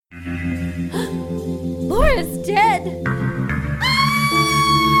is dead.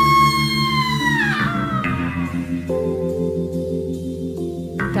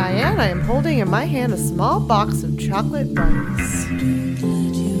 Diane, I am holding in my hand a small box of chocolate bunnies.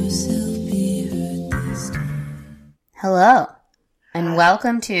 Hello, and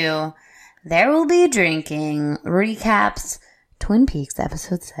welcome to There Will Be Drinking Recaps Twin Peaks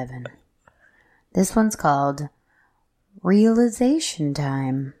Episode 7. This one's called Realization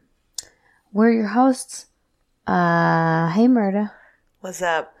Time. We're your hosts. Hey, Murda. What's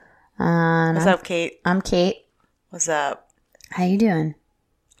up? What's up, Kate? I'm Kate. What's up? How you doing?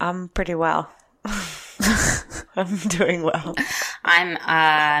 I'm pretty well. I'm doing well.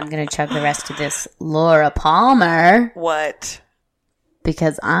 I'm gonna chug the rest of this Laura Palmer What?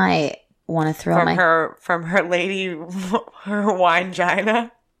 because I want to throw From her lady, her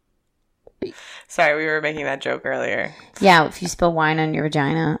wine-gina? Sorry, we were making that joke earlier. Yeah, if you spill wine on your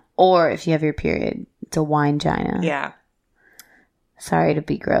vagina, or if you have your period, it's a wine-gina. Yeah. Sorry to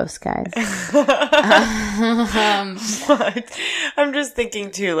be gross, guys. What? I'm just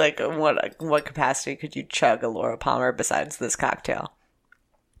thinking too, like, what capacity could you chug a Laura Palmer besides this cocktail?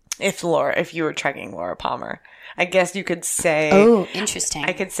 If you were chugging Laura Palmer, I guess you could say. Oh, interesting.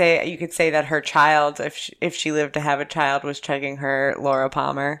 You could say that her child, if she lived to have a child, was chugging her Laura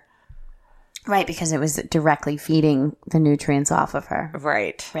Palmer. Right, because it was directly feeding the nutrients off of her.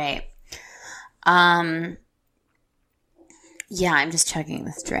 Right. Right. Yeah, I'm just chugging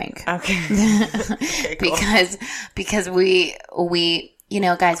this drink. Okay. Okay, cool. because we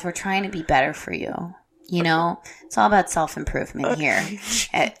guys, we're trying to be better for you. You know, it's all about self-improvement here.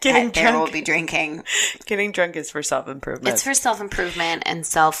 At There Will Be Drinking. Getting drunk is for self-improvement. It's for self-improvement and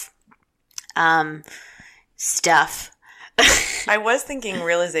stuff. I was thinking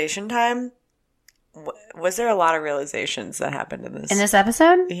realization time. Was there a lot of realizations that happened in this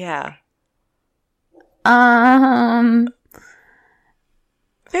episode? Yeah.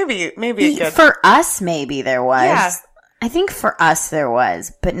 Maybe good. For us, maybe there was. Yeah. I think for us there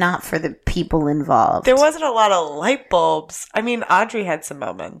was, but not for the people involved. There wasn't a lot of light bulbs. I mean, Audrey had some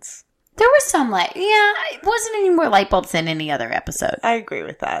moments. There was some it wasn't any more light bulbs than any other episode. I agree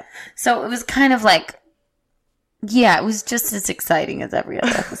with that. So it was kind of like, yeah, it was just as exciting as every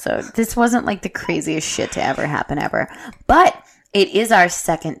other episode. This wasn't like the craziest shit to ever happen ever. But it is our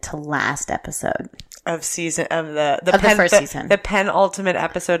second to last episode. The first season. The penultimate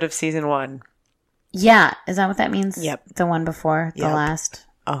episode of season 1. Yeah. Is that what that means? Yep. The one before the last?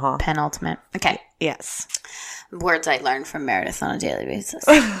 Uh-huh. Penultimate. Okay. Yes. Words I learn from Meredith on a daily basis.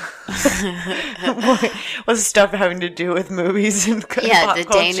 Was stuff having to do with movies and pop the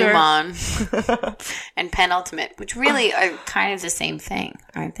culture? denouement and penultimate, which really are kind of the same thing,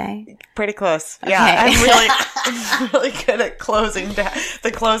 aren't they? Pretty close. Okay. Yeah, I'm really good at closing time.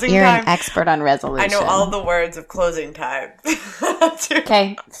 The closing You're time. an expert on resolution. I know all the words of closing time.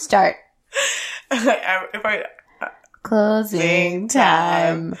 Okay, start. Closing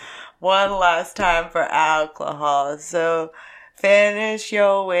time. One last time for alcohol. So finish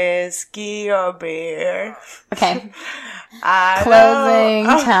your whiskey or beer. Okay. Closing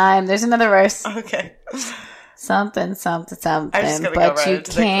time. There's another verse. Okay. Something, but but you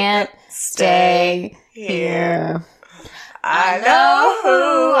can't stay here. I know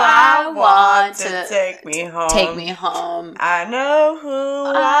who I want to take me home. Take me home. I know who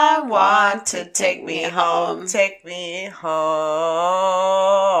I want to take me home. Take me home.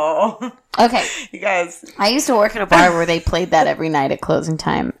 Okay. You guys. I used to work at a bar where they played that every night at closing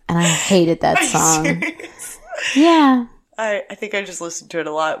time, and I hated that song. Serious? Yeah. I think I just listened to it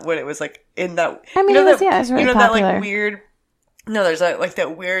a lot when it was like in that. I mean, it was really popular. That like weird. No, there's like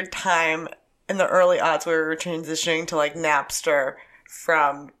that weird time in the early aughts where we were transitioning to like Napster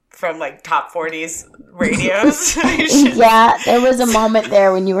from like top 40s radios. Yeah, there was a moment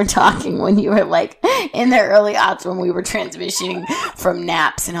there when you were talking, when you were like in the early aughts when we were transitioning from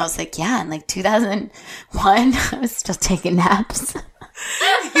naps, and I was like, yeah, in like 2001, I was still taking naps.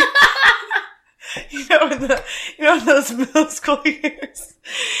 in those middle school years.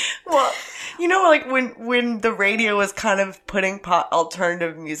 Well, like when the radio was kind of putting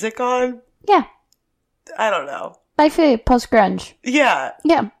alternative music on. Yeah. I don't know. I feel post-grunge. Yeah.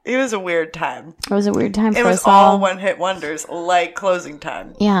 Yeah. It was a weird time. It was a weird time for us all one-hit wonders, like Closing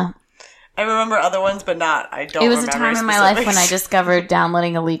Time. Yeah. I remember other ones, but I don't remember. It was a time in my life when I discovered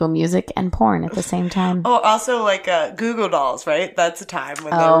downloading illegal music and porn at the same time. Oh, also like Google Dolls, right? That's a time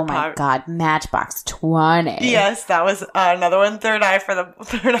when they were Oh my God, Matchbox 20. Yes, that was another one. Third Eye for the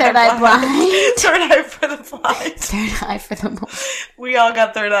Third Eye Blind. Third Eye for the blind. Third Eye for the blind. We all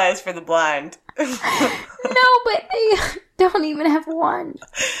got third eyes for the blind. No, but they don't even have one.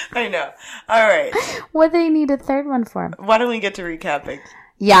 I know. All right. What do they need a third one for? Why don't we get to recapping?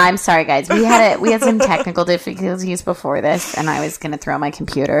 Yeah, I'm sorry, guys. We had some technical difficulties before this, and I was gonna throw my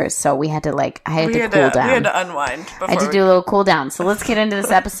computer, so I had to cool down. We had to unwind. I had to do a little cool down. So let's get into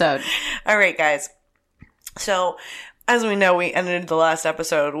this episode. All right, guys. So, as we know, we ended the last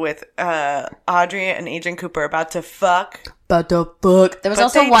episode with Audrey and Agent Cooper about to fuck. There was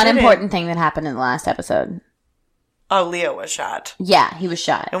also one important thing that happened in the last episode. Oh, Leo was shot. Yeah, he was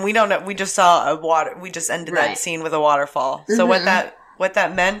shot. And we don't know. We just saw we just ended that scene with a waterfall. So what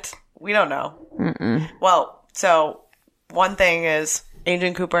that meant, we don't know. Mm-mm. Well, so one thing is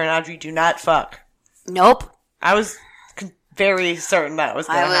Agent Cooper and Audrey do not fuck. Nope. I was very certain that was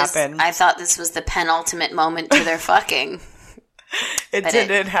going to happen. I thought this was the penultimate moment to their fucking. It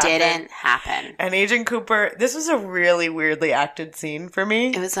didn't happen. And Agent Cooper, this was a really weirdly acted scene for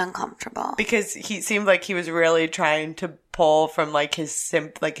me. It was uncomfortable. Because he seemed like he was really trying to pull from the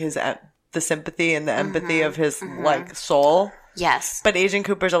sympathy and the empathy of his soul. Yes. But Agent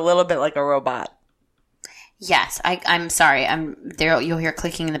Cooper's a little bit like a robot. Yes. I'm sorry. I'm there. You'll hear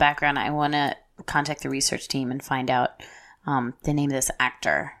clicking in the background. I want to contact the research team and find out the name of this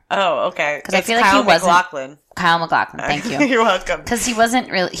actor. Oh, okay. Because I feel like he wasn't. Kyle MacLachlan. Thank you. You're welcome. Because he hasn't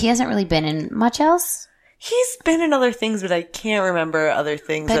really been in much else. He's been in other things, but I can't remember other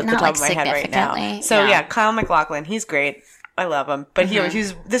things at the top of my head right now. So yeah, Kyle MacLachlan, he's great. I love him. But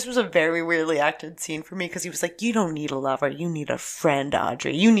this was a very weirdly acted scene for me because he was like, you don't need a lover. You need a friend,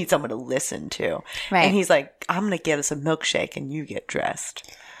 Audrey. You need someone to listen to. Right. And he's like, I'm going to get us a milkshake and you get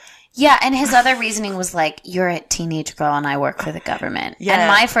dressed. Yeah, and his other reasoning was like, you're a teenage girl and I work for the government. Yeah. And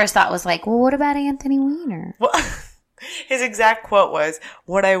my first thought was like, well, what about Anthony Weiner? Well, his exact quote was,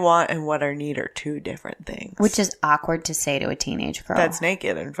 what I want and what I need are two different things. Which is awkward to say to a teenage girl. That's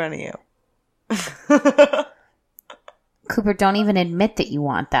naked in front of you. Cooper, don't even admit that you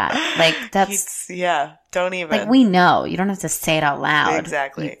want that. Like, that's... don't even. Like, we know. You don't have to say it out loud.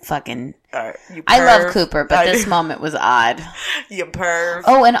 Exactly. You fucking... you I love Cooper, but this moment was odd. You perv.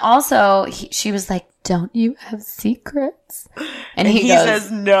 Oh, and also, she was like, don't you have secrets? And he goes,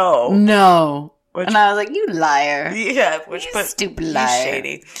 says no. No. And I was like, you liar. Yeah, stupid liar. He's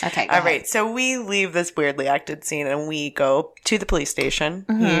shady. Okay, all right, so we leave this weirdly acted scene and we go to the police station.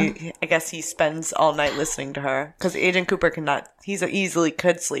 Mm-hmm. I guess he spends all night listening to her because Agent Cooper he's easily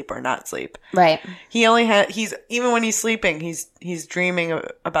could sleep or not sleep. Right. Even when he's sleeping, he's dreaming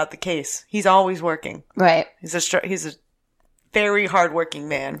about the case. He's always working. Right. He's a very hardworking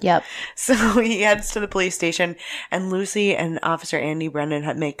man. Yep. So he heads to the police station and Lucy and Officer Andy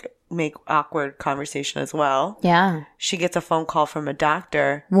Brennan make awkward conversation as well. Yeah. She gets a phone call from a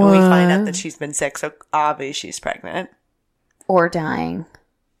doctor and we find out that she's been sick, so obviously she's pregnant. Or dying.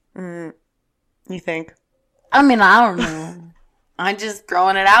 You think? I mean, I don't know. I'm just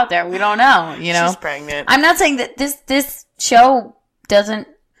throwing it out there. We don't know, you know? She's pregnant. I'm not saying that this show doesn't...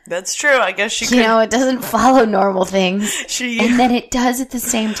 That's true. I guess she could... You know, it doesn't follow normal things. And then it does at the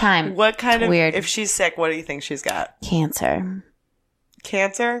same time. What kind of... Weird. If she's sick, what do you think she's got? Cancer.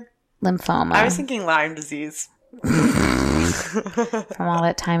 Cancer? Lymphoma. I was thinking Lyme disease. From all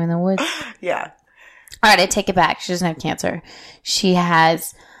that time in the woods. Yeah. All right, I take it back. She doesn't have cancer. She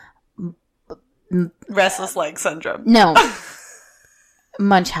has... Restless leg syndrome. No.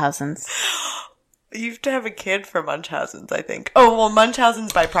 Munchausen's. You have to have a kid for Munchausen's, I think. Oh, well,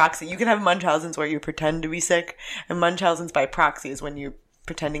 Munchausen's by proxy. You can have Munchausen's where you pretend to be sick, and Munchausen's by proxy is when you're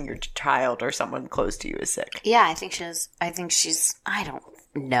pretending your child or someone close to you is sick. Yeah, I think she's, I don't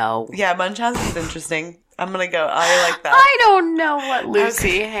know. Yeah, Munchausen's interesting. I'm going to go. I like that. I don't know what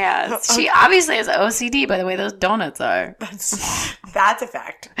Lucy has. She obviously has OCD by the way those donuts are. That's a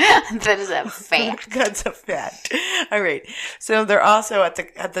fact. That is a fact. That's a fact. All right. So they're also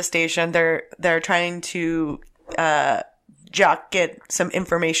at the station. They're trying to get some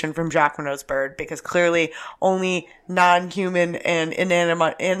information from Jacques Renault's bird because clearly only non-human and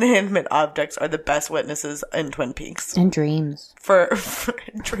inanimate objects are the best witnesses in Twin Peaks. And dreams. For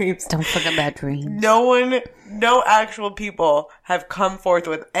dreams. Don't forget about dreams. No actual people have come forth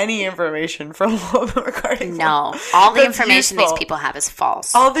with any information regarding No. All the information these people have is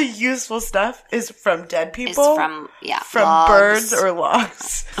false. All the useful stuff is from dead people. From logs. Birds or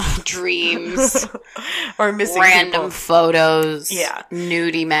logs. dreams, or missing random people. photos, Yeah,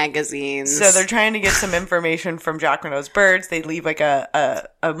 nudie magazines. So they're trying to get some information from Jacques Renault's birds. They leave like a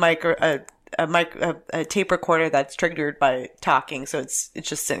tape recorder that's triggered by talking, so it's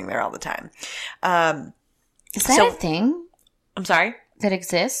just sitting there all the time. Is that a thing? I'm sorry? That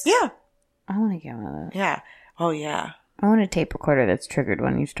exists? Yeah. I want to get one of those. Yeah. Oh, yeah. I want a tape recorder that's triggered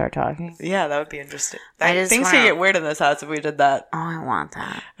when you start talking. Yeah, that would be interesting. Things could get weird in this house if we did that. Oh, I want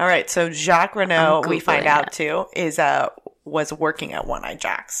that. All right, so Jacques Renault, we find out too, was working at One Eye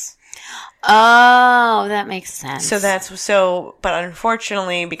Jacks. Oh, that makes sense. But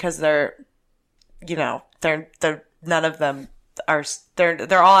unfortunately, because they're none of them are,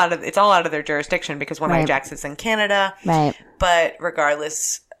 they're all it's all out of their jurisdiction because One Eye Jacks is in Canada. Right. But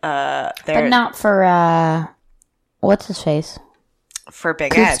regardless, but not for, what's his face? For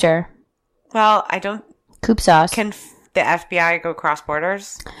Big Ed. Coopster. Well, I don't. Coop sauce. Can the FBI go cross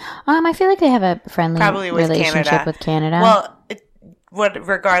borders? I feel like they have a friendly relationship with Canada. Well,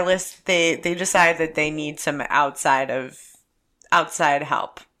 regardless, they decide that they need some outside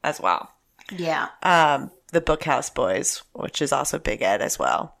help as well. Yeah. The Bookhouse Boys, which is also Big Ed as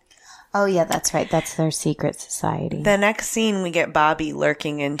well. Oh yeah, that's right. That's their secret society. The next scene, we get Bobby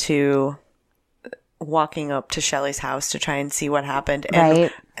walking up to Shelley's house to try and see what happened.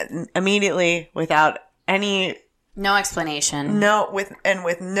 And immediately, without any... No explanation. with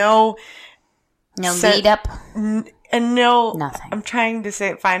no lead up. And no... Nothing. I'm trying to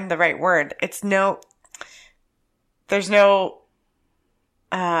find the right word. There's no... there's no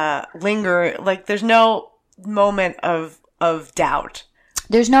moment of doubt.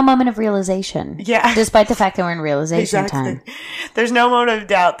 There's no moment of realization. Yeah. Despite the fact that we're in realization time. There's no moment of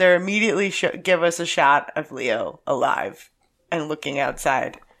doubt. They immediately give us a shot of Leo alive and looking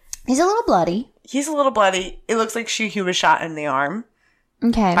outside. He's a little bloody. It looks like he was shot in the arm.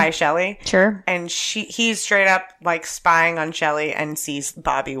 Okay. By Shelley. Sure. And he's straight up like spying on Shelley and sees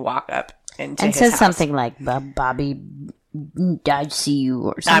Bobby walk up into his house. And says something like, Bobby, I see you,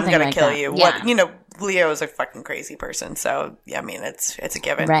 or something like that. I'm going to kill you. Yeah. Leo is a fucking crazy person, so yeah, I mean it's a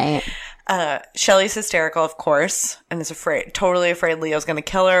given. Right. Shelley's hysterical, of course, and is totally afraid Leo's going to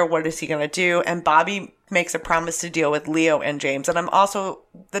kill her. What is he going to do? And Bobby makes a promise to deal with Leo and James. And I'm also,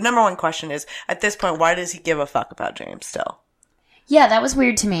 the number one question is, at this point, why does he give a fuck about James still? Yeah, that was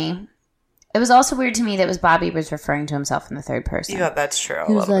weird to me. It was also weird to me that Bobby was referring to himself in the third person. Yeah, that's true.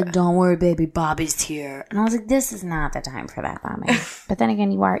 He was like, "Don't worry, baby, Bobby's here." And I was like, this is not the time for that, Bobby. But then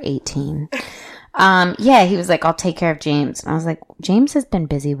again, you are 18. Yeah, he was like, "I'll take care of James." And I was like, James has been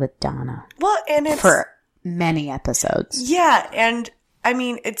busy with Donna. Well, and it's... For many episodes. Yeah, and I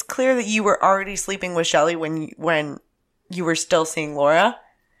mean, it's clear that you were already sleeping with Shelley when you were still seeing Laura.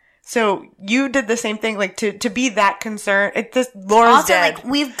 So you did the same thing, like to be that concerned. Laura's also, dead. Like,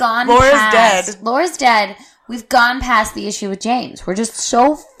 we've gone dead. Laura's dead. We've gone past the issue with James. We're just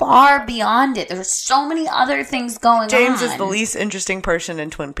so far beyond it. There's so many other things going on. James is the least interesting person in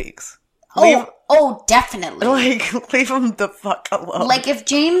Twin Peaks. Definitely. Like, leave him the fuck alone. Like, if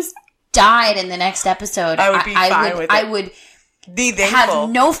James died in the next episode, I would be fine with it. I would be thankful. Have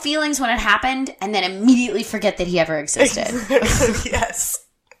no feelings when it happened, and then immediately forget that he ever existed.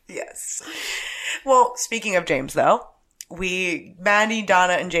 Yes. Well, speaking of James, though, Maddie,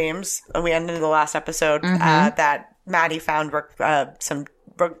 Donna, and James, we ended the last episode that Maddie found some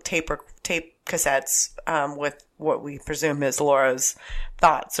tape cassettes with what we presume is Laura's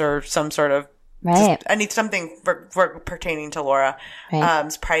thoughts or some sort of something pertaining to Laura.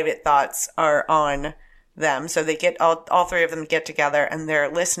 Right. Private thoughts are on them, so they get all three of them get together and they're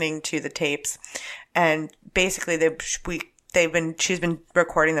listening to the tapes, and basically she's been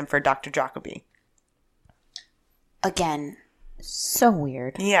recording them for Dr. Jacobi. Again, so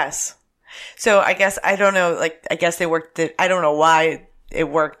weird. Yes. So I guess, I don't know, they worked it. I don't know why it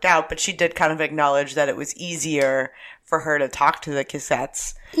worked out, but she did kind of acknowledge that it was easier for her to talk to the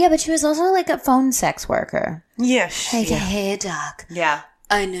cassettes. Yeah, but she was also like a phone sex worker. Yes. Hey, Doc. Yeah.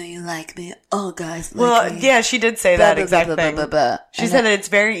 I know you like me. All guys like me. Yeah, she did say that exact thing. She said that it's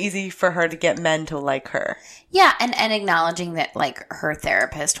very easy for her to get men to like her. Yeah, and acknowledging that, like, her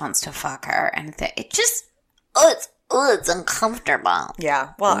therapist wants to fuck her, and it just, it's uncomfortable.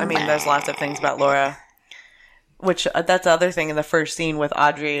 Yeah, well, I mean, there's lots of things about Laura, which, that's the other thing in the first scene with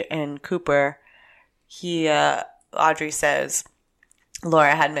Audrey and Cooper. Audrey says,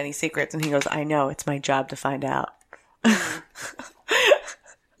 Laura had many secrets, and he goes, I know, it's my job to find out.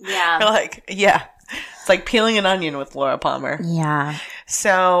 Yeah. It's like peeling an onion with Laura Palmer. Yeah.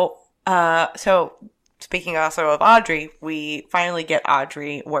 So speaking also of Audrey, we finally get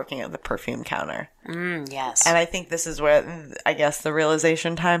Audrey working at the perfume counter. Yes. And I think this is where, I guess, the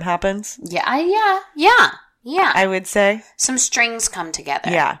realization time happens. Yeah. I would say. Some strings come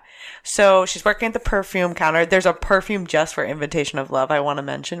together. Yeah. So she's working at the perfume counter. There's a perfume just for Invitation of Love I want to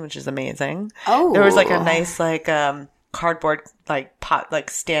mention, which is amazing. Oh. There was like a nice cardboard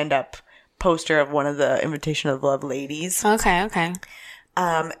stand-up poster of one of the Invitation of Love ladies. Okay.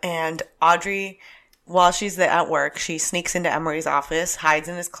 And Audrey, while she's at work, she sneaks into Emery's office, hides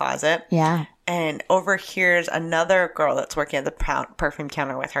in his closet. Yeah. And overhears another girl that's working at the perfume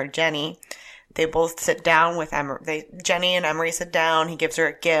counter with her, Jenny. They both sit down with Emery. Jenny and Emery sit down. He gives her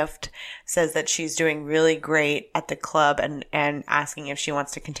a gift, says that she's doing really great at the club and asking if she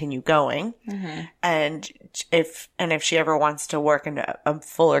wants to continue going. Mm-hmm. And if she ever wants to work in a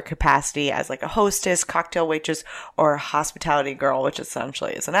fuller capacity as like a hostess, cocktail waitress, or a hospitality girl, which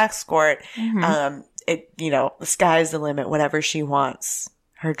essentially is an escort, mm-hmm. The sky's the limit. Whatever she wants,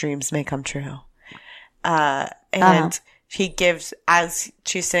 her dreams may come true. He gives, as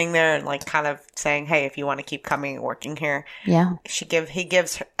she's sitting there and like kind of saying, hey, if you want to keep coming and working here. Yeah.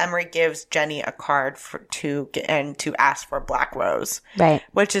 Emery gives Jenny a card to ask for Black Rose. Right.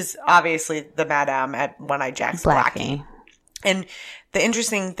 Which is obviously the madame at One Eye Jack's Blackie. And the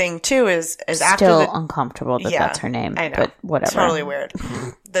interesting thing too is after still uncomfortable that that's her name. I know. But whatever. Totally weird.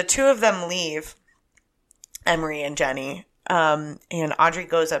 The two of them leave, Emery and Jenny. And Audrey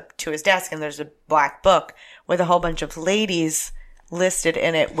goes up to his desk and there's a black book with a whole bunch of ladies listed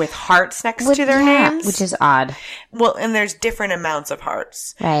in it with hearts next to their names. Which is odd. Well, and there's different amounts of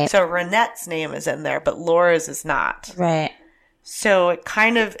hearts. Right. So Renette's name is in there, but Laura's is not. Right. So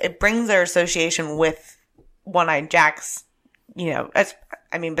it brings their association with One Eye Jack's,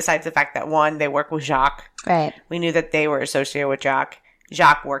 besides the fact that one, they work with Jacques. Right. We knew that they were associated with Jacques.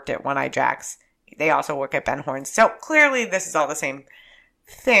 Jacques worked at One Eye Jack's. They also work at Ben Horn's. So clearly this is all the same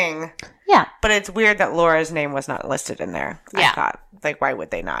thing. Yeah. But it's weird that Laura's name was not listed in there. Yeah. I thought, why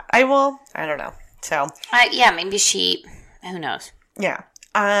would they not? I don't know. So. Maybe who knows? Yeah.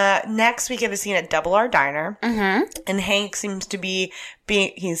 Next we get a scene at Double R Diner. Mm-hmm. And Hank seems to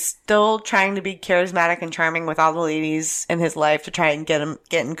he's still trying to be charismatic and charming with all the ladies in his life to try and get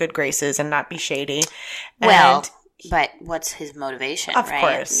in good graces and not be shady. But what's his motivation? Of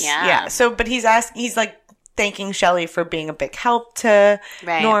course. Yeah. So, but he's thanking Shelley for being a big help to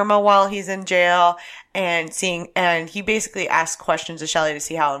Norma while he's in jail and he basically asked questions of Shelley to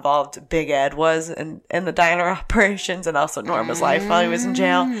see how involved Big Ed was in the diner operations and also Norma's life while he was in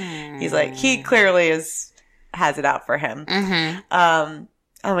jail. He's he clearly has it out for him. Mm-hmm.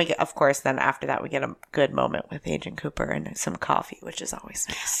 And we get, of course, then after that, we get a good moment with Agent Cooper and some coffee, which is always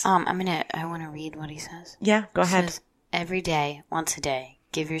nice. I want to read what he says. Yeah, go ahead. Says, every day, once a day,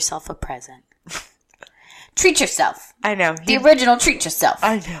 give yourself a present. Treat yourself. I know. The original treat yourself.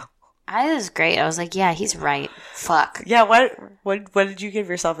 I know. That was great. I was like, yeah, he's right. Fuck. Yeah, what did you give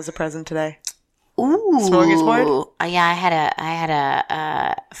yourself as a present today? Ooh. Smorgasbord? Yeah, I had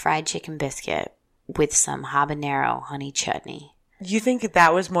a fried chicken biscuit with some habanero honey chutney. You think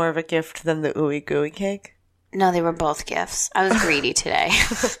that was more of a gift than the ooey gooey cake? No, they were both gifts. I was greedy today.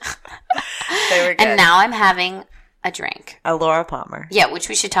 They were good. And now I'm having a drink. A Laura Palmer. Yeah, which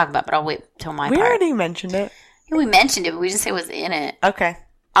we should talk about, but I'll wait till my part. We already mentioned it. Yeah, we mentioned it, but we didn't say what's in it. Okay.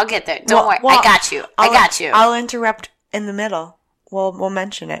 I'll get there. Don't worry. I got you. I'll interrupt in the middle. We'll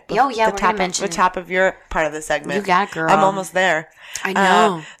mention it. Oh, yeah, we're going to mention it. The top of your part of the segment. You got it, girl. I'm almost there. I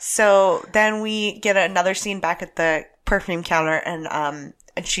know. So then we get another scene back at the perfume counter, and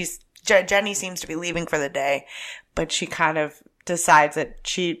Jenny seems to be leaving for the day, but she kind of decides that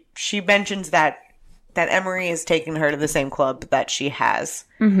she mentions that Emery is taking her to the same club that she has,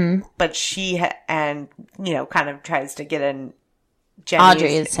 mm-hmm. but kind of tries to get in.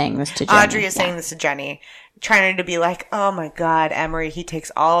 Audrey is saying this to Jenny. Saying this to Jenny, trying to be like, oh my God, Emery, he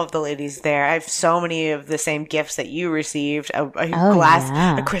takes all of the ladies there. I have so many of the same gifts that you received.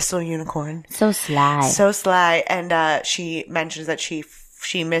 A crystal unicorn. So sly. And she mentions that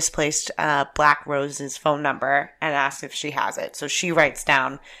she misplaced Black Rose's phone number and asks if she has it. So she writes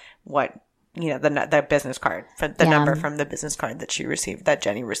down what, the business card, the number from the business card that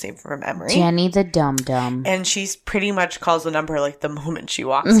Jenny received from Emery. Jenny the dum-dum. And she's pretty much calls the number the moment she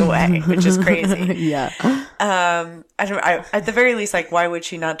walks away, which is crazy. Yeah. At the very least, why would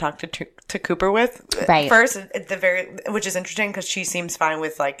she not talk to Cooper with? Right. First, which is interesting because she seems fine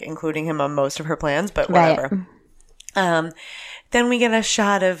with including him on most of her plans, but whatever. Right. Then we get a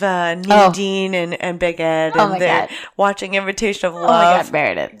shot of Nadine and Big Ed, and they're watching Invitation of Love. Oh my God,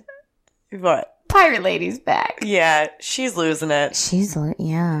 Meredith. What? Pirate Lady's back. Yeah, she's losing it.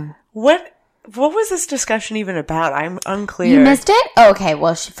 Yeah. What What was this discussion even about? I'm unclear. You missed it? Oh, okay.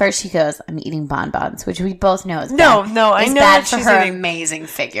 Well, first she goes, I'm eating bonbons, which we both know is bad. No, I know bad for she's her eating amazing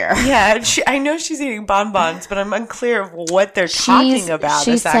figure. Yeah, I know she's eating bonbons, but I'm unclear of what they're talking about.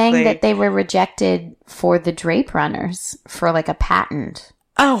 She's exactly. saying that they were rejected for the drape runners for like a patent.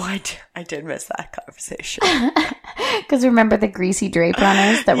 Oh, I did miss that conversation. Because remember the greasy drape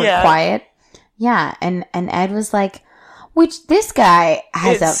runners that were quiet? Yeah, and Ed was like, which this guy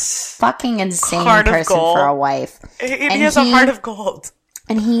has a fucking insane person for a wife. And he has a heart of gold.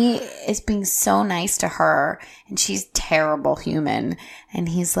 And he is being so nice to her, and she's terrible human. And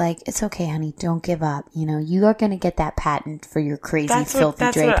he's like, it's okay, honey, don't give up. You know, you are going to get that patent for your crazy,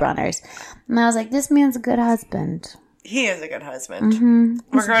 filthy drape runners. And I was like, this man's a good husband. He is a good husband.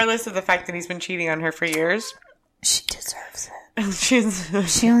 Mm-hmm. Regardless of the fact that he's been cheating on her for years. She deserves it.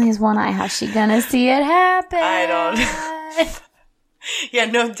 She only has one eye. How's she gonna see it happen? I don't. Yeah,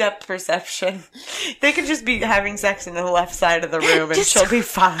 no depth perception. They could just be having sex in the left side of the room and she'll be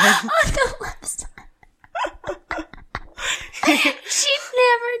fine. On the left side. She'd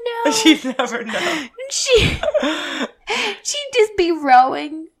never know. She'd never know. She'd just be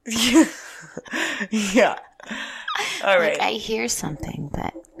rowing. Yeah. All right. Like, I hear something,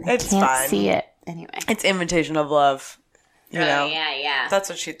 but I can't see it. Anyway. It's invitation of love. You know? Yeah. That's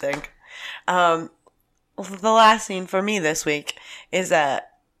what she'd think. The last scene for me this week is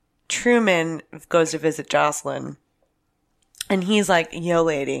that Truman goes to visit Jocelyn. And he's like, yo,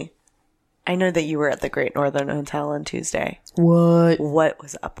 lady, I know that you were at the Great Northern Hotel on Tuesday. What? What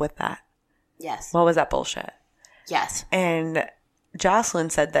was up with that? Yes. What was that bullshit? Yes. And Jocelyn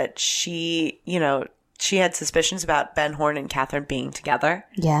said that she had suspicions about Ben Horne and Catherine being together.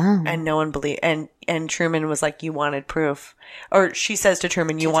 Yeah. And no one believed. And Truman was like, you wanted proof. Or she says to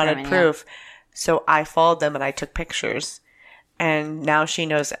Truman, you wanted proof. Yeah. So I followed them and I took pictures. And now she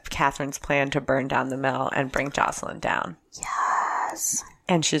knows Catherine's plan to burn down the mill and bring Jocelyn down. Yes.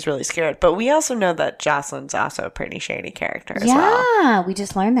 And she's really scared. But we also know that Jocelyn's also a pretty shady character as well. Yeah, we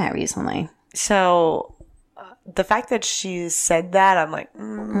just learned that recently. So the fact that she said that, I'm like,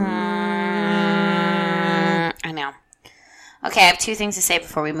 I know. Okay, I have two things to say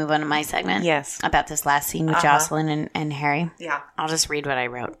before we move on to my segment. Yes. About this last scene with Jocelyn and Harry. Yeah. I'll just read what I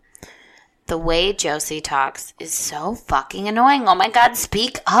wrote. The way Josie talks is so fucking annoying. Oh my God,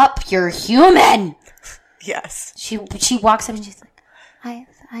 speak up. You're human. Yes. She walks up and she's like, I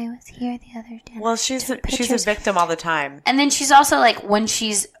was here the other day. Well, she's a victim all the time. And then she's also like, when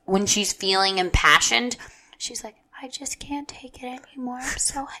she's feeling impassioned, she's like, I just can't take it anymore.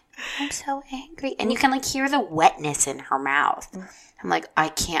 I'm so angry. And you can like hear the wetness in her mouth. I'm like, I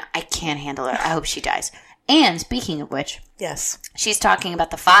can't handle it. I hope she dies. And speaking of which, yes, she's talking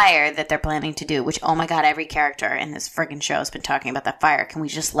about the fire that they're planning to do, which, oh my God, every character in this friggin' show has been talking about that fire. Can we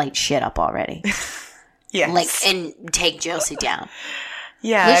just light shit up already? Yes. Like, and take Josie down.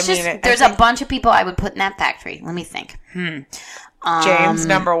 Yeah, there's a bunch of people I would put in that factory. Let me think. James,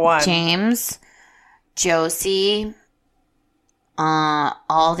 number one. James, Josie,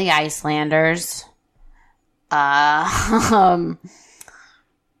 all the Icelanders,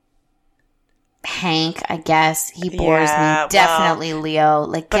 Hank, I guess. He bores me. Definitely Leo.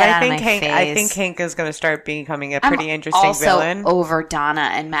 Like, get out of my face. I think Hank is going to start becoming a pretty interesting villain. Over Donna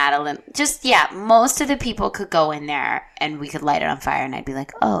and Madeline. Just, most of the people could go in there and we could light it on fire and I'd be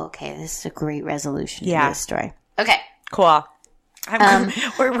like, oh, okay, this is a great resolution to this story. Okay. Cool.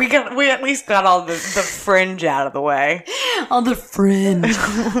 We at least got all the fringe out of the way. All the fringe.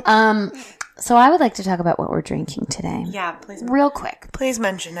 So I would like to talk about what we're drinking today. Yeah, please. Real quick. Please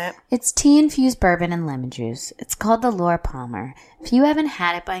mention it. It's tea-infused bourbon and lemon juice. It's called the Laura Palmer. If you haven't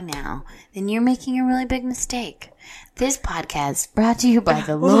had it by now, then you're making a really big mistake. This podcast brought to you by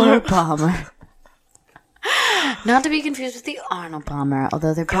the Laura Palmer. Not to be confused with the Arnold Palmer,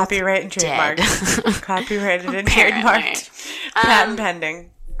 although they're both copyright and trademarked. Copyrighted and trademarked. Patent pending.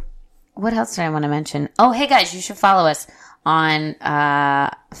 What else did I want to mention? Oh, hey guys, you should follow us on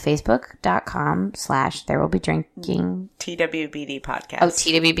facebook.com/therewillbedrinking TWBD podcast. Oh,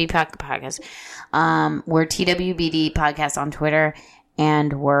 TWBD podcast. We're TWBD podcast on Twitter,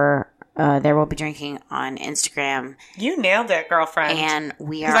 and we're There Will Be Drinking on Instagram. You nailed it, girlfriend. And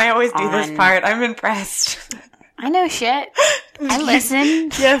we are. Because I always do this part. I'm impressed. I know shit. I listen.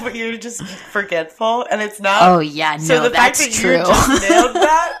 Yeah, but you're just forgetful, and it's not. Oh yeah, no, so the that's fact that true. You just nailed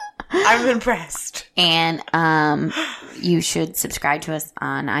that. I'm impressed. And you should subscribe to us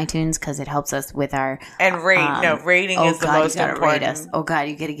on iTunes because it helps us with our rating is the most important. Rate us. Oh God,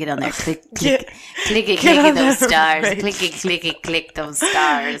 you gotta get on there. Click those stars. Click those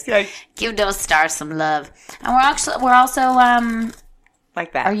stars. Give those stars some love. And we're also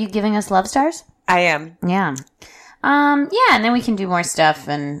like that. Are you giving us love stars? I am. Yeah. Yeah, and then we can do more stuff,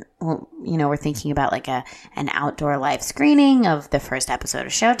 and we're thinking about like an outdoor live screening of the first episode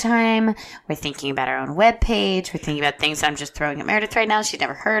of Showtime. We're thinking about our own webpage. We're thinking about things I'm just throwing at Meredith right now she'd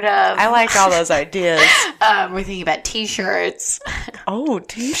never heard of. I like all those ideas. We're thinking about t-shirts. Oh,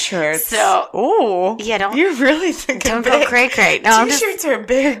 t-shirts. So, yeah, you're really thinking don't big. Go cray-cray. No, t-shirts are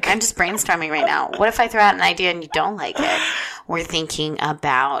big. I'm just brainstorming right now. What if I throw out an idea and you don't like it? We're thinking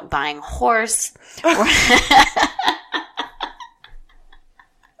about buying a horse.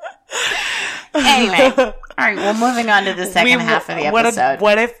 Anyway, all right. Well, moving on to the second half of the episode.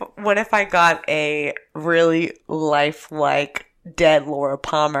 What if I got a really lifelike dead Laura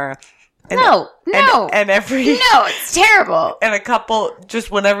Palmer? No, and it's terrible. And a couple,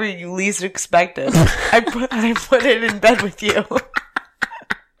 just whenever you least expect it, I put it in bed with you.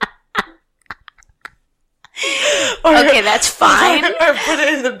 Okay, that's fine. Or put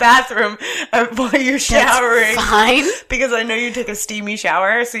it in the bathroom while you're showering. That's fine. Because I know you take a steamy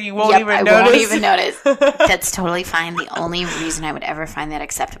shower, so you won't I won't even notice. That's totally fine. The only reason I would ever find that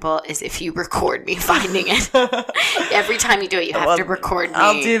acceptable is if you record me finding it. Every time you do it, you have to record me.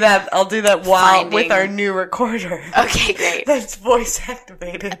 I'll do that with our new recorder. Okay, great. That's voice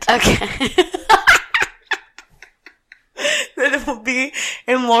activated. Okay. That it will be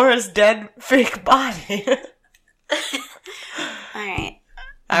in Laura's dead fake body. All right.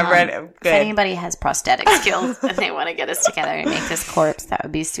 I'm ready. If anybody has prosthetic skills and they want to get us together and make this corpse, that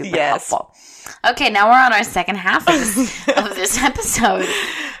would be super helpful. Okay, now we're on our second half of this episode.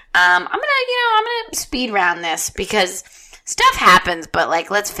 I'm gonna speed round this because stuff happens, but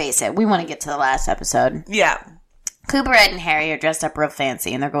let's face it, we want to get to the last episode. Yeah. Cooper, Ed, and Harry are dressed up real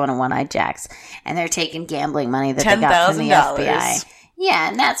fancy, and they're going to One-Eyed Jack's, and they're taking gambling money that they got from the FBI. Yeah,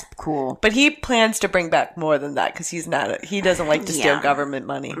 and that's cool. But he plans to bring back more than that because he doesn't like to steal government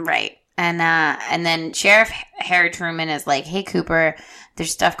money. Right. And then Sheriff Harry Truman is like, "Hey, Cooper,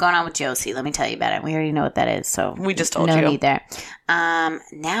 there's stuff going on with Josie. Let me tell you about it." We already know what that is, so we just told you. No need there.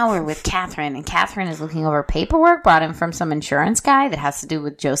 Now we're with Catherine, and Catherine is looking over paperwork brought in from some insurance guy that has to do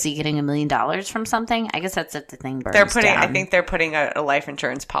with Josie getting $1 million from something. I guess that's if the thing burns down. I think they're putting a life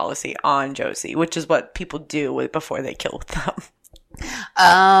insurance policy on Josie, which is what people do before they kill them.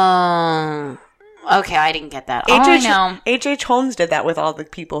 Oh. Okay, I didn't get that. I know. H.H. Holmes did that with all the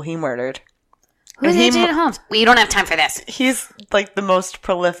people he murdered. Who's H.H. Holmes? We don't have time for this. He's the most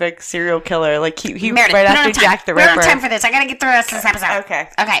prolific serial killer. He Meredith, right after Jack the Ripper. We don't have time for this. I gotta get through the rest of this episode. Okay.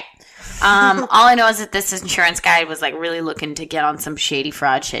 All I know is that this insurance guy was really looking to get on some shady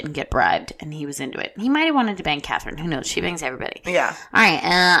fraud shit and get bribed, and he was into it. He might have wanted to bang Catherine. Who knows? She bangs everybody. Yeah. All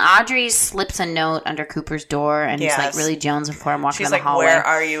right. Audrey slips a note under Cooper's door, and he's really jonesing for him walking down the hallway. She's like,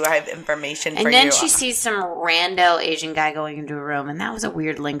 "Where are you? I have information for you." And then she sees some rando Asian guy going into a room, and that was a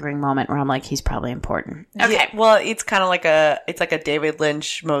weird lingering moment where I'm like, he's probably important. Okay. Yeah, well, it's kind of like a David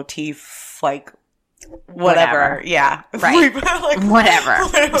Lynch motif, whatever. Yeah. Right.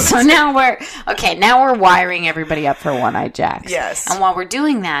 Whatever. So now we're wiring everybody up for One-Eyed Jack's. Yes. And while we're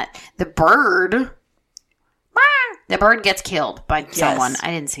doing that, the bird gets killed by someone.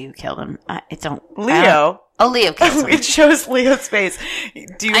 I didn't see who killed him. Leo. Leo kills him. It shows Leo's face.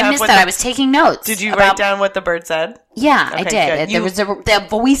 I missed that. I was taking notes. Did you write down what the bird said? Yeah, I did. There was the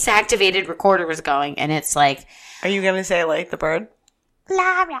voice-activated recorder was going, and it's like... Are you going to say the bird?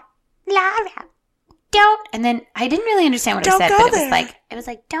 Lara. Don't. And then I didn't really understand what I said, but it was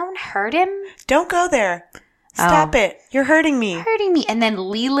like, don't hurt him. Don't go there. Stop it. You're hurting me. And then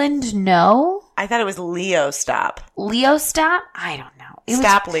Leland, no. I thought it was Leo, stop. Leo, stop? I don't know.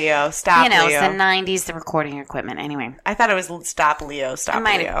 Stop, Leo. Stop, Leo. It's the 90s, the recording equipment. Anyway. I thought it was stop, Leo. Stop,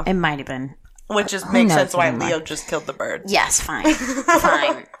 Leo. It might have been. Which just makes sense why Leo just killed the bird. Yes, fine.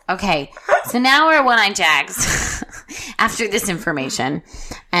 Fine. Okay. So now we're One-Eyed Jags after this information.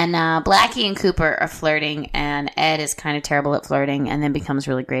 And Blackie and Cooper are flirting, and Ed is kind of terrible at flirting and then becomes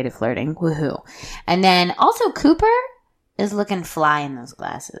really great at flirting. Woohoo. And then also Cooper is looking fly in those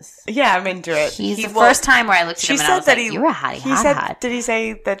glasses. Yeah, I'm into it. He's the first time where I looked at him and I was like, you were a hottie, hot. Did he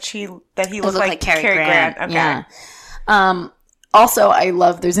say that he looked like Cary Grant? Okay. Yeah. Also, I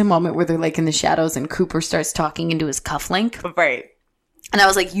love, there's a moment where they're in the shadows and Cooper starts talking into his cufflink. Right. And I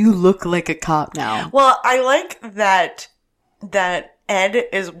was like, you look like a cop now. Well, I like that Ed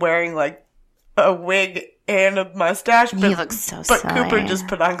is wearing a wig and a mustache. He looks so silly. But Cooper just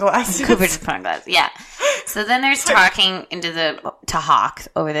put on glasses. Yeah. So then there's talking to Hawk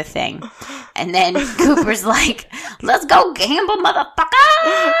over the thing. And then Cooper's like, let's go gamble, motherfucker.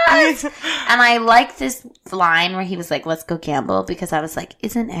 And I like this line where he was like, let's go gamble, because I was like,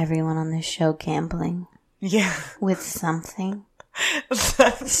 isn't everyone on this show gambling? Yeah. With something?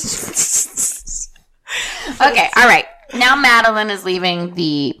 Okay, all right. Now Madeline is leaving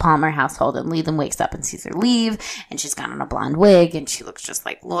the Palmer household, and Leland wakes up and sees her leave, and she's got on a blonde wig, and she looks just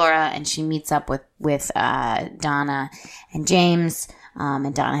like Laura, and she meets up with Donna and James,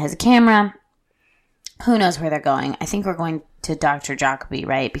 and Donna has a camera. Who knows where they're going? I think we're going to Dr. Jacoby,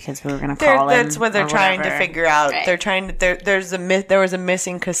 right? Because we were going to call him. That's what they're trying to figure out. Right. They're trying to. There was a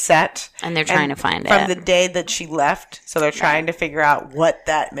missing cassette, and they're trying to find it from the day that she left. So they're trying to figure out what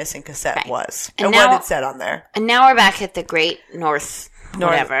that missing cassette was and now, what it said on there. And now we're back at the Great North,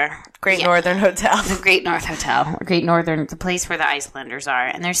 whatever. Northern Hotel. The Great North Hotel. Great Northern, the place where the Icelanders are.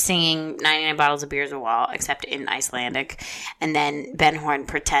 And they're singing 99 Bottles of Beers a Wall, except in Icelandic. And then Ben Horne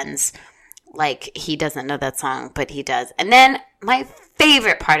pretends like he doesn't know that song, but he does. And then my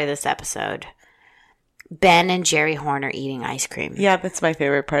favorite part of this episode, Ben and Jerry Horne are eating ice cream. Yeah, that's my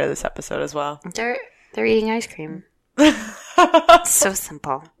favorite part of this episode as well. They're eating ice cream. So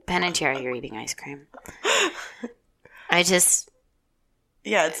simple. Ben and Jerry are eating ice cream. That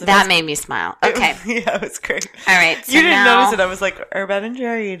made me smile. Okay. Yeah, it was great. All right. So you didn't notice it. I was like, are Ben and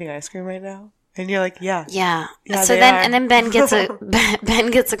Jerry eating ice cream right now? And you're like, yeah. Yeah. So then Ben gets a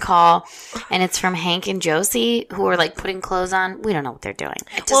call, and it's from Hank and Josie, who are like putting clothes on. We don't know what they're doing.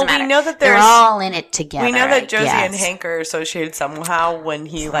 It doesn't matter. We know that they're all in it together. We know that Josie and Hank are associated somehow when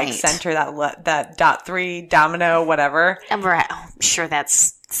he like sent her that .3 domino, whatever. I'm sure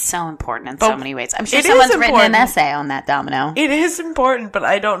that's so important in so many ways. I'm sure someone's written an essay on that domino. It is important, but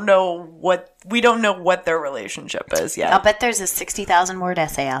I don't know we don't know what their relationship is yet. I'll bet there's a 60,000 word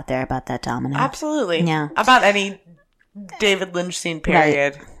essay out there about that domino. Absolutely. Yeah. About any David Lynch scene,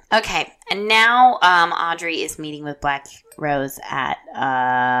 period. Right. Okay. And now Audrey is meeting with Black Rose at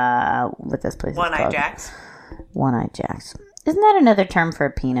what this place is called. One-Eye Jacks. One-Eye Jacks. Isn't that another term for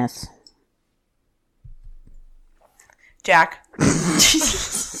a penis? Jack.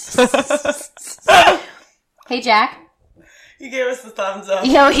 Hey, Jack. He gave us the thumbs up.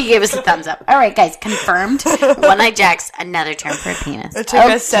 He gave us a thumbs up. All right, guys, confirmed. One-Eye Jack's another term for a penis. It took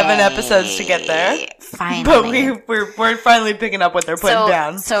us 7 episodes to get there. Finally. But we're finally picking up what they're putting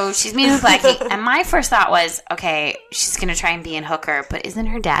down. So she's meeting with Blackie, and my first thought was, okay, she's going to try and be in hooker, but isn't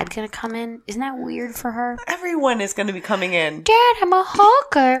her dad going to come in? Isn't that weird for her? Everyone is going to be coming in. Dad, I'm a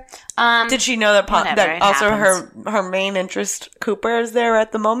hooker. Did she know that also her main interest, Cooper, is there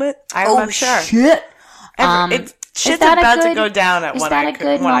at the moment? I'm not sure. Shit. Shit's about to go down at One-Eye Jacks. Is that a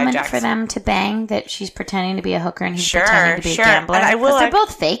good moment for them to bang, that she's pretending to be a hooker and he's pretending to be a gambler? And they're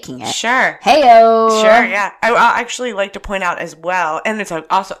both faking it. Sure. Hey-o. Sure, yeah. I actually like to point out as well, and it's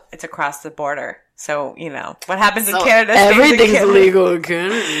across the border. So, what happens in Canada stays everything's in Canada. Illegal in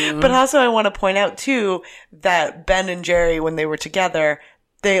Canada. But also I want to point out, too, that Ben and Jerry, when they were together,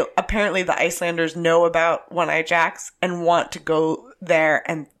 apparently the Icelanders know about One-Eye Jacks and want to go there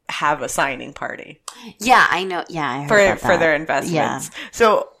and have a signing party. Yeah, I know. Yeah, I heard about for their investments. Yeah.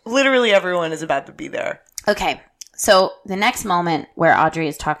 So literally everyone is about to be there. Okay. So the next moment where Audrey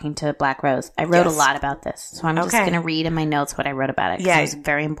is talking to Black Rose, I wrote a lot about this. So I'm just going to read in my notes what I wrote about it. Yeah. It was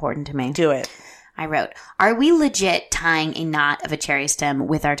very important to me. Do it. I wrote, are we legit tying a knot of a cherry stem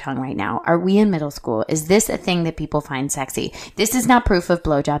with our tongue right now? Are we in middle school? Is this a thing that people find sexy? This is not proof of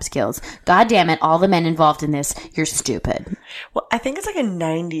blowjob skills. God damn it, all the men involved in this, you're stupid. Well, I think it's like a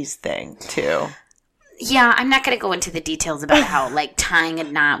 90s thing, too. Yeah, I'm not going to go into the details about how, like, tying a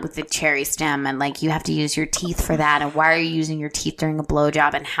knot with the cherry stem and, like, you have to use your teeth for that, and why are you using your teeth during a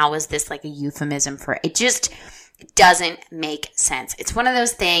blowjob, and how is this, like, a euphemism for it? It doesn't make sense. It's one of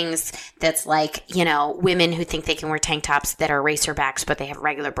those things that's like, women who think they can wear tank tops that are racerbacks, but they have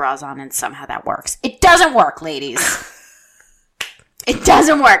regular bras on, and somehow that works. It doesn't work, ladies. It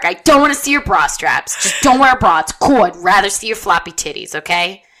doesn't work. I don't want to see your bra straps. Just don't wear a bra. It's cool. I'd rather see your floppy titties,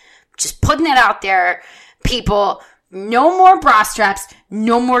 okay? Just putting it out there, people. No more bra straps.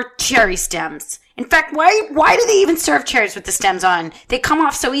 No more cherry stems. In fact, why do they even serve cherries with the stems on? They come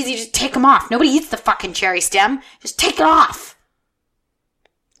off so easy, just take them off. Nobody eats the fucking cherry stem. Just take it off.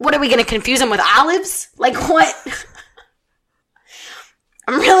 What, are we going to confuse them with olives? Like what?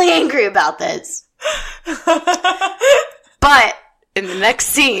 I'm really angry about this. But in the next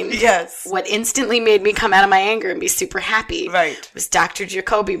scene, what instantly made me come out of my anger and be super happy was Dr.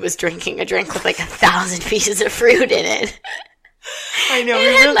 Jacoby was drinking a drink with like 1,000 pieces of fruit in it. I know.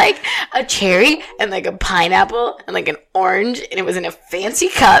 It had like a cherry and like a pineapple and like an orange, and it was in a fancy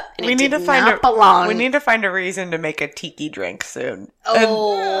cup. And we need to find a reason to make a tiki drink soon.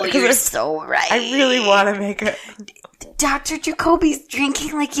 Oh, you're so right. I really want to make it. Dr. Jacoby's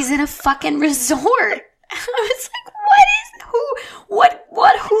drinking like he's in a fucking resort. I was like, what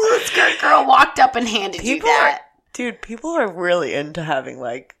Hulu skirt girl walked up and handed you that? Dude, people are really into having,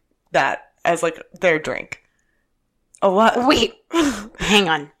 like, that as, like, their drink. A lot. Wait. Hang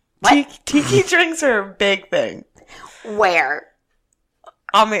on. What? Tiki drinks are a big thing. Where?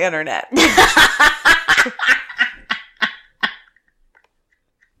 On the internet.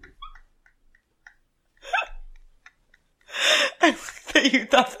 I think that you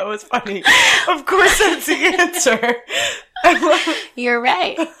thought that was funny. Of course that's the answer. You're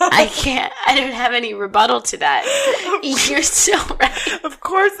right. I don't have any rebuttal to that. You're so right. Of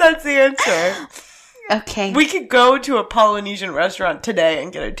course that's the answer. Okay. We could go to a Polynesian restaurant today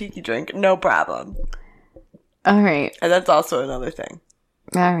and get a tiki drink. No problem. All right. And that's also another thing.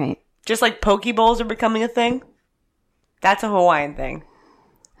 All right. Just like poke bowls are becoming a thing. That's a Hawaiian thing.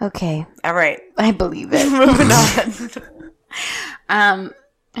 Okay. All right. I believe it. Moving on.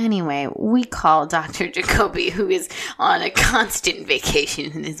 Anyway, we call Dr. Jacoby, who is on a constant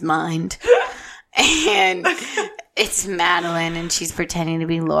vacation in his mind. And it's Madeline, and she's pretending to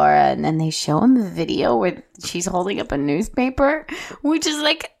be Laura. And then they show him the video where she's holding up a newspaper, which is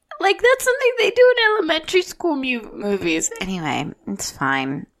like that's something they do in elementary school movies. Anyway, it's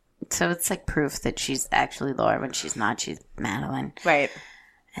fine. So it's like proof that she's actually Laura when she's not. She's Madeline. Right.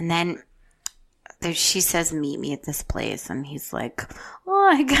 And then she says, meet me at this place. And he's like, oh,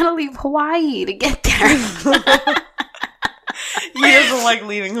 I gotta leave Hawaii to get there. He doesn't like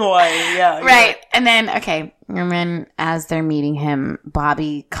leaving Hawaii. Yeah. Right. And then, as they're meeting him,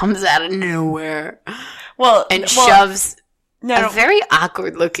 Bobby comes out of nowhere. Shoves a very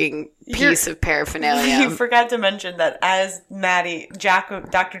awkward looking piece of paraphernalia. You forgot to mention that as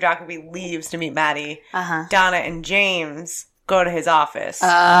Dr. Jacoby leaves to meet Maddie, Donna and James go to his office.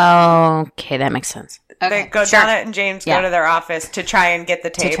 Oh, okay, that makes sense. Okay, Donna and James go to their office to try and get the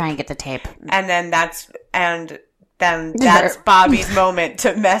tape. And then that's Bobby's moment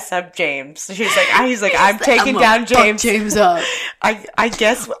to mess up James. He's like, I'm taking down James. Fuck James up. I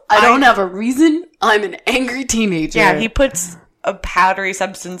guess I don't have a reason. I'm an angry teenager. Yeah, he puts a powdery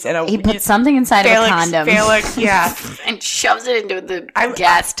substance in He puts something inside of a condom. Yeah. And shoves it into the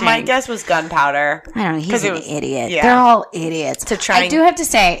gas tank. My guess was gunpowder. I don't know. He's an idiot. Yeah. They're all idiots. I do have to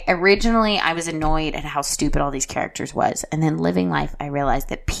say, originally I was annoyed at how stupid all these characters was. And then living life, I realized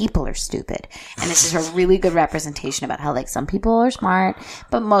that people are stupid. And this is a really good representation about how, like, some people are smart,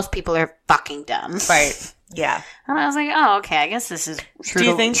 but most people are fucking dumb. Right. Yeah. And I was like, oh, okay, I guess this is true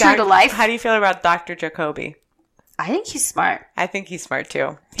to life. How do you feel about Dr. Jacoby? I think he's smart. I think he's smart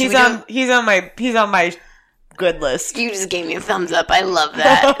too. He's on my good list. You just gave me a thumbs up. I love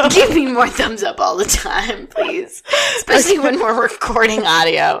that. Give me more thumbs up all the time, please. Especially when we're recording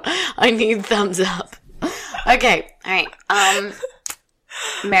audio. I need thumbs up. Okay. All right.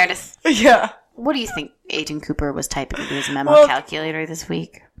 Meredith. Yeah. What do you think Agent Cooper was typing into his memo calculator this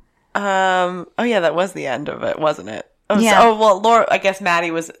week? Oh yeah, that was the end of it, wasn't it? Yeah. Laura, I guess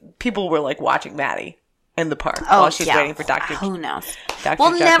people were like watching Maddie in the park while she's waiting for Dr. Who knows?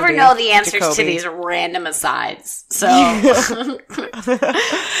 We'll never know the answers to these random asides. So, all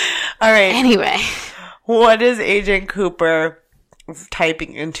right. Anyway, what is Agent Cooper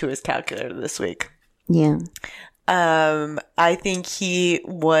typing into his calculator this week? Yeah. I think he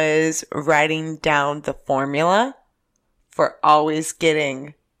was writing down the formula for always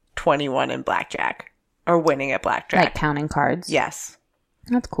getting 21 in blackjack or winning at blackjack. Like counting cards? Yes.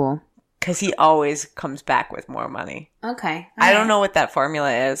 That's cool. Because he always comes back with more money. Okay. I don't know what that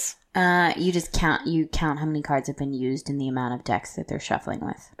formula is. You just count how many cards have been used in the amount of decks that they're shuffling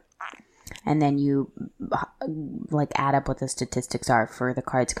with. And then you like add up what the statistics are for the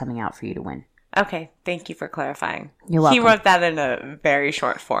cards coming out for you to win. Okay. Thank you for clarifying. You're welcome. He wrote that in a very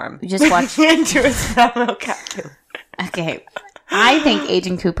short form. You just watch into his memo calculator. Okay. I think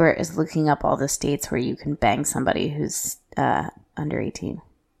Agent Cooper is looking up all the states where you can bang somebody who's under 18.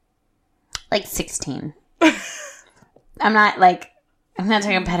 Like 16. I'm not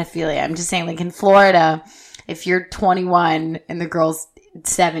talking pedophilia. I'm just saying, like, in Florida, if you're 21 and the girl's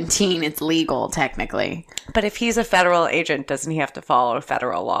 17, it's legal, technically. But if he's a federal agent, doesn't he have to follow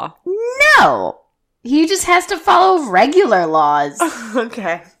federal law? No. He just has to follow regular laws.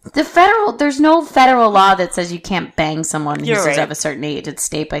 Okay. There's no federal law that says you can't bang someone who's of a certain age. It's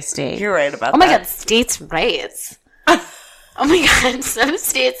state by state. You're right about that. Oh my God, states' rights. Oh my God, some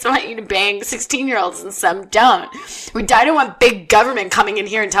states want you to bang 16-year-olds and some don't. I don't want big government coming in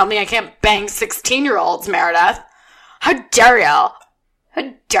here and telling me I can't bang 16-year-olds, Meredith. How dare you?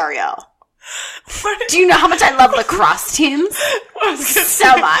 How dare you? Do you know how much I love lacrosse teams? So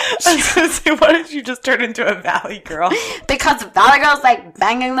much. I was going to say, why did you just turn into a Valley girl? Because Valley girls like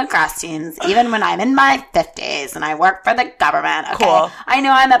banging lacrosse teams, even when I'm in my 50s and I work for the government. Okay? Cool. I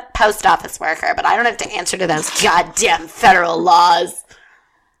know I'm a post office worker, but I don't have to answer to those goddamn federal laws.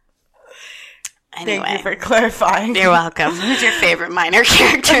 Anyway. Thank you for clarifying. You're welcome. Who's your favorite minor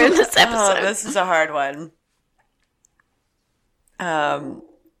character in this episode? Oh, this is a hard one.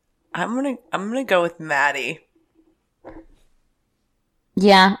 I'm gonna go with Maddie.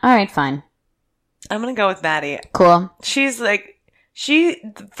 Yeah, all right, fine. I'm gonna go with Maddie. Cool. She's like,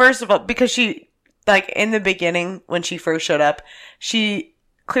 first of all, because she, like, in the beginning, when she first showed up, she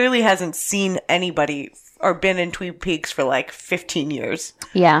clearly hasn't seen anybody or been in Twin Peaks for like 15 years.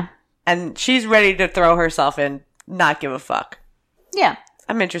 Yeah. And she's ready to throw herself in, not give a fuck. Yeah.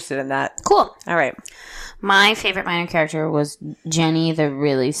 I'm interested in that. Cool. All right. My favorite minor character was Jenny, the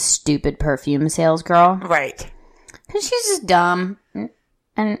really stupid perfume sales girl. Right. Because she's just dumb.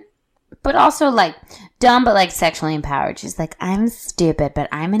 But also, like, dumb but, like, sexually empowered. She's like, I'm stupid, but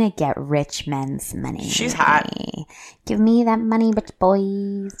I'm going to get rich men's money. She's hot. Give me that money, bitch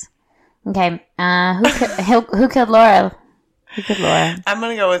boys. Okay. Who killed Laura? Who killed Laura? I'm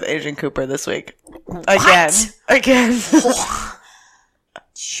going to go with Agent Cooper this week. Again.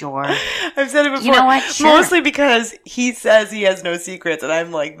 Sure. I've said it before. You know what? Sure. Mostly because he says he has no secrets, and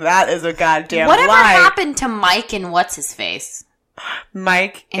I'm like, that is a goddamn lie. Whatever happened to Mike and what's-his-face?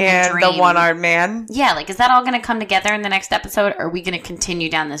 Mike and the one-armed man? Yeah, like, is that all going to come together in the next episode, or are we going to continue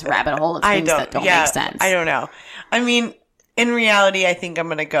down this rabbit hole of things that don't make sense? I don't know. I mean, in reality, I think I'm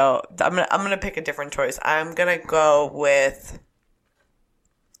going to pick a different choice. I'm going to go with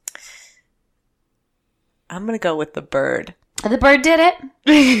the bird. The bird did it?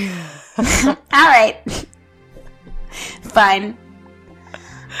 All right. Fine.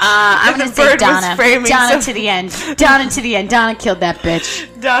 I'm going to say Donna. Donna to the end. Donna to the end. Donna killed that bitch.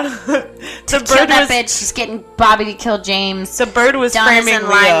 Killed that bitch. She's getting Bobby to kill James. The bird was Donna's framing in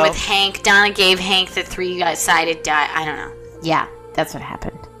line Leo. with Hank. Donna gave Hank the 3-sided die. I don't know. Yeah, that's what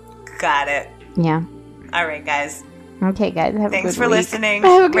happened. Got it. Yeah. All right, guys. Okay, guys. Have Thanks a good for week. listening.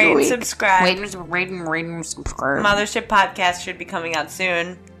 Have a good Rate and week. subscribe. Rate and subscribe. Mothership Podcast should be coming out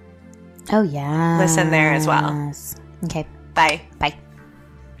soon. Oh, yeah. Listen there as well. Okay. Bye. Bye.